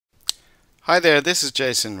Hi there, this is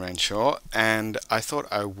Jason Renshaw, and I thought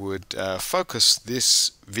I would focus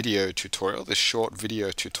this video tutorial, this short video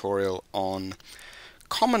tutorial, on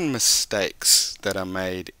common mistakes that are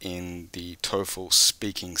made in the TOEFL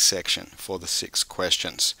speaking section for the 6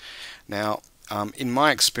 questions. Now, in my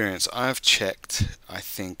experience, I've checked, I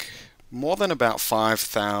think, more than about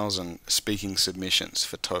 5,000 speaking submissions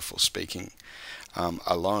for TOEFL speaking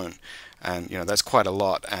alone. And that's quite a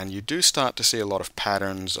lot, and you do start to see a lot of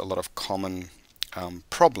patterns, a lot of common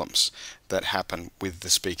problems that happen with the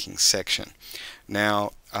speaking section.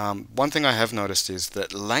 Now, one thing I have noticed is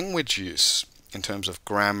that language use in terms of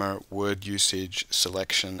grammar, word usage,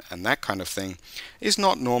 selection, and that kind of thing is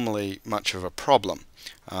not normally much of a problem.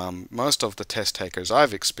 Most of the test takers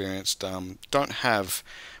I've experienced don't have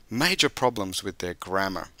major problems with their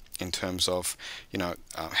grammar in terms of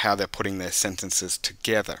how they're putting their sentences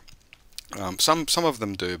together. Some of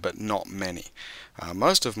them do, but not many.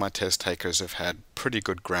 Most of my test takers have had pretty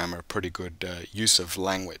good grammar, pretty good use of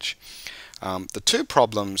language. The two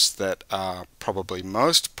problems that are probably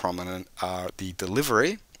most prominent are the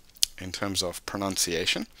delivery in terms of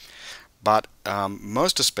pronunciation, but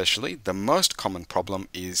most especially the most common problem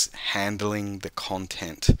is handling the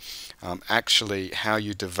content. Actually how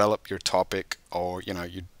you develop your topic, or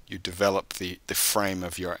you develop the frame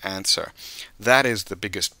of your answer. That is the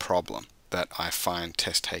biggest problem that I find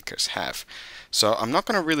test takers have. So I'm not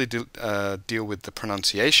going to really deal with the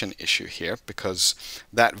pronunciation issue here, because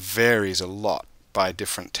that varies a lot by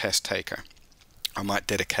different test taker. I might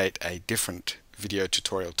dedicate a different video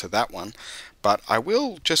tutorial to that one, but I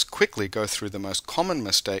will just quickly go through the most common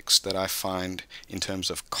mistakes that I find in terms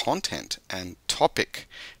of content and topic,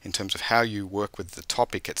 in terms of how you work with the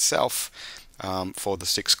topic itself for the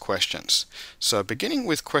 6 questions. So beginning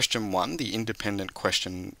with question 1, the independent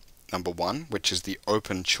question number 1, which is the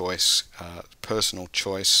open choice, personal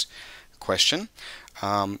choice question.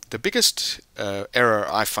 The biggest error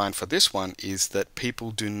I find for this one is that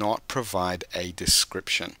people do not provide a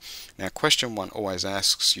description. Now, question 1 always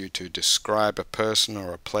asks you to describe a person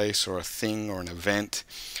or a place or a thing or an event,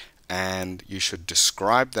 and you should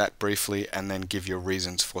describe that briefly and then give your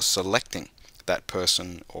reasons for selecting that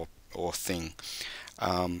person or thing.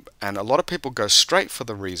 And a lot of people go straight for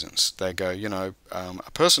the reasons. They go,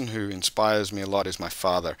 a person who inspires me a lot is my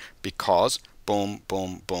father because boom,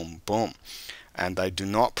 boom, boom, boom. And they do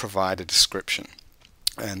not provide a description.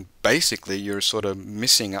 And basically you're sort of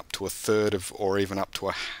missing up to a third of, or even up to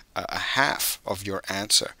a half of your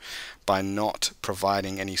answer by not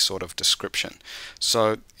providing any sort of description.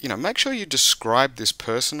 So, make sure you describe this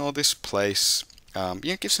person or this place.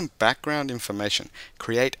 Give some background information.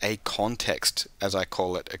 Create a context, as I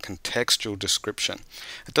call it, a contextual description.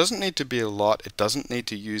 It doesn't need to be a lot. It doesn't need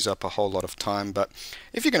to use up a whole lot of time. But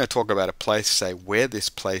if you're going to talk about a place, say where this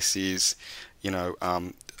place is,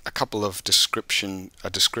 a couple of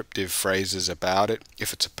descriptive phrases about it.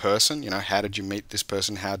 If it's a person, how did you meet this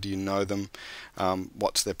person? How do you know them?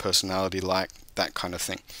 What's their personality like? That kind of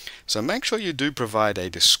thing. So make sure you do provide a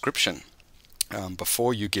description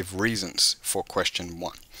before you give reasons for question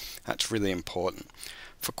 1. That's really important.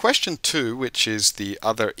 For question 2, which is the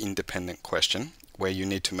other independent question, where you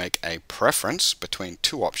need to make a preference between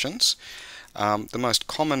 2 options, the most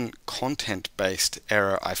common content-based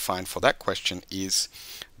error I find for that question is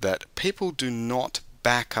that people do not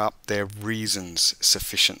back up their reasons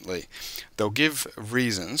sufficiently. They'll give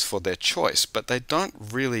reasons for their choice, but they don't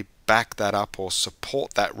really back that up or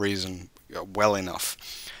support that reason well enough.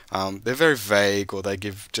 They're very vague, or they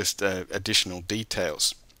give just additional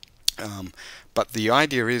details. But the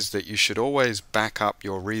idea is that you should always back up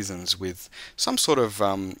your reasons with some sort of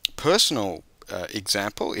personal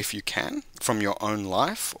example, if you can, from your own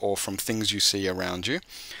life or from things you see around you,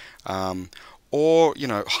 or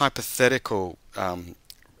hypothetical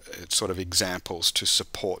sort of examples to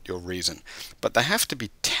support your reason. But they have to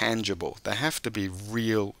be tangible. They have to be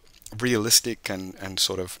realistic, and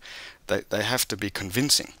sort of they have to be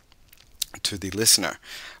convincing to the listener.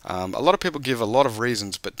 A lot of people give a lot of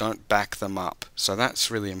reasons but don't back them up, so that's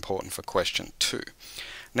really important for question 2.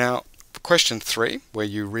 Now, for question 3, where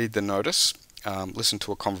you read the notice, listen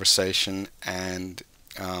to a conversation, and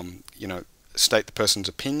state the person's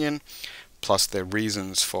opinion plus their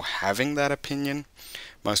reasons for having that opinion.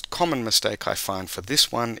 Most common mistake I find for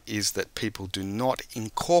this one is that people do not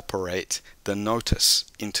incorporate the notice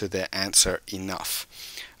into their answer enough.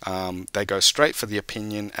 They go straight for the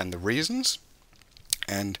opinion and the reasons,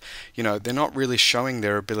 and they're not really showing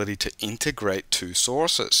their ability to integrate 2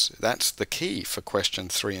 sources. That's the key for question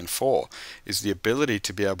 3 and 4, is the ability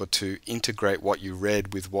to be able to integrate what you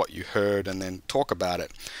read with what you heard and then talk about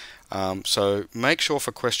it. So make sure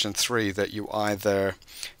for question 3 that you either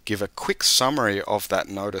give a quick summary of that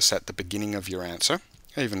notice at the beginning of your answer,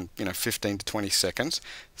 even 15 to 20 seconds.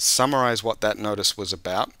 Summarize what that notice was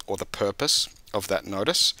about or the purpose of that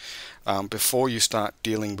notice before you start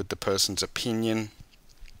dealing with the person's opinion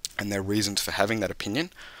and their reasons for having that opinion.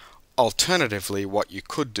 Alternatively, what you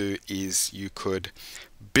could do is you could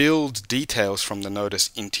build details from the notice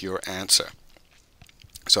into your answer.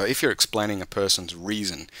 So if you're explaining a person's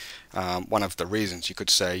reason, one of the reasons, you could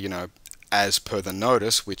say, as per the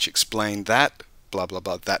notice, which explained that, blah, blah,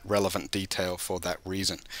 blah, that relevant detail for that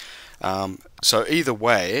reason. So either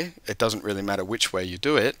way, it doesn't really matter which way you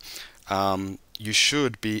do it, you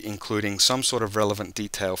should be including some sort of relevant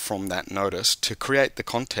detail from that notice to create the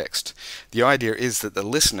context. The idea is that the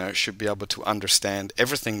listener should be able to understand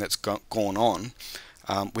everything that's gone on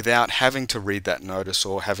without having to read that notice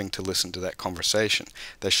or having to listen to that conversation.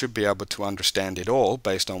 They should be able to understand it all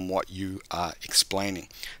based on what you are explaining.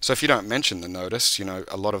 So if you don't mention the notice,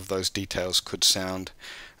 a lot of those details could sound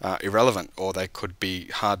irrelevant, or they could be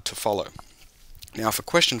hard to follow. Now for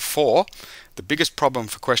question 4, the biggest problem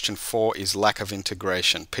for question 4 is lack of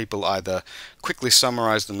integration. People either quickly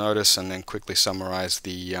summarize the notice and then quickly summarize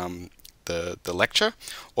the lecture,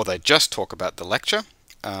 or they just talk about the lecture.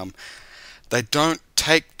 They don't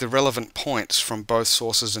take the relevant points from both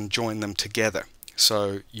sources and join them together.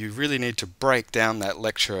 So you really need to break down that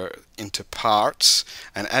lecture into parts,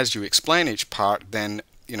 and as you explain each part, then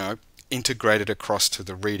integrate it across to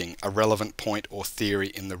the reading, a relevant point or theory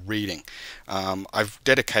in the reading. I've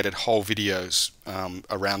dedicated whole videos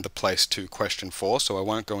around the place to question 4, so I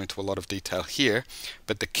won't go into a lot of detail here,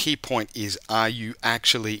 but the key point is, are you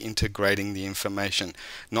actually integrating the information,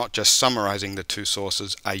 not just summarizing the two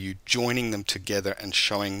sources? Are you joining them together and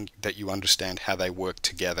showing that you understand how they work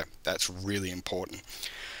together? That's really important.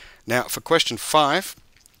 Now for question 5,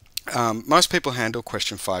 most people handle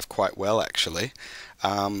question 5 quite well, actually.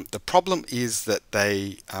 The problem is that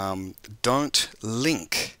they don't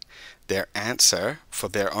link their answer for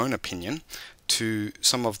their own opinion to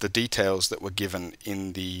some of the details that were given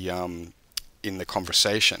in the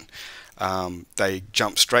conversation. They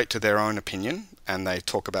jump straight to their own opinion and they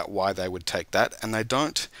talk about why they would take that, and they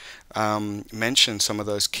don't mention some of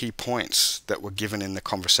those key points that were given in the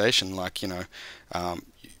conversation, like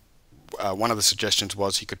one of the suggestions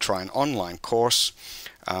was he could try an online course,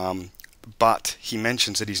 but he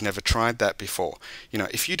mentions that he's never tried that before.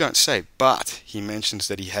 If you don't say, but he mentions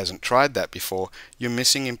that he hasn't tried that before, you're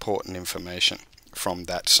missing important information from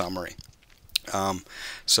that summary.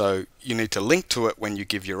 So you need to link to it when you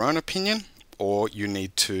give your own opinion, or you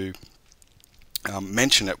need to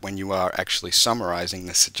mention it when you are actually summarizing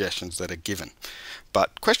the suggestions that are given.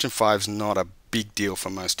 But question 5 is not a big deal for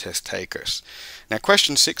most test takers. Now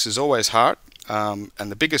question 6 is always hard, and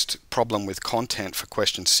the biggest problem with content for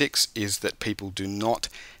question 6 is that people do not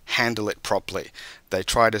handle it properly. They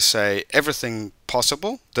try to say everything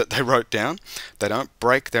possible that they wrote down. They don't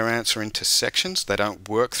break their answer into sections. They don't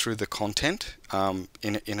work through the content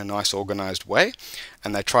in a nice organized way,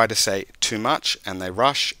 and they try to say too much, and they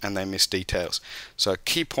rush, and they miss details. So a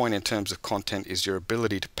key point in terms of content is your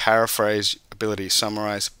ability to paraphrase, ability to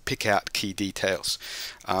summarize, pick out key details,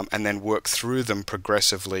 and then work through them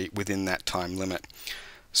progressively within that time limit.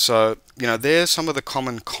 So, there's some of the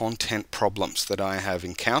common content problems that I have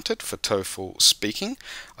encountered for TOEFL speaking.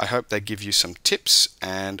 I hope they give you some tips,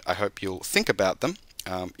 and I hope you'll think about them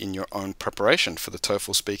in your own preparation for the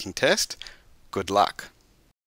TOEFL speaking test. Good luck.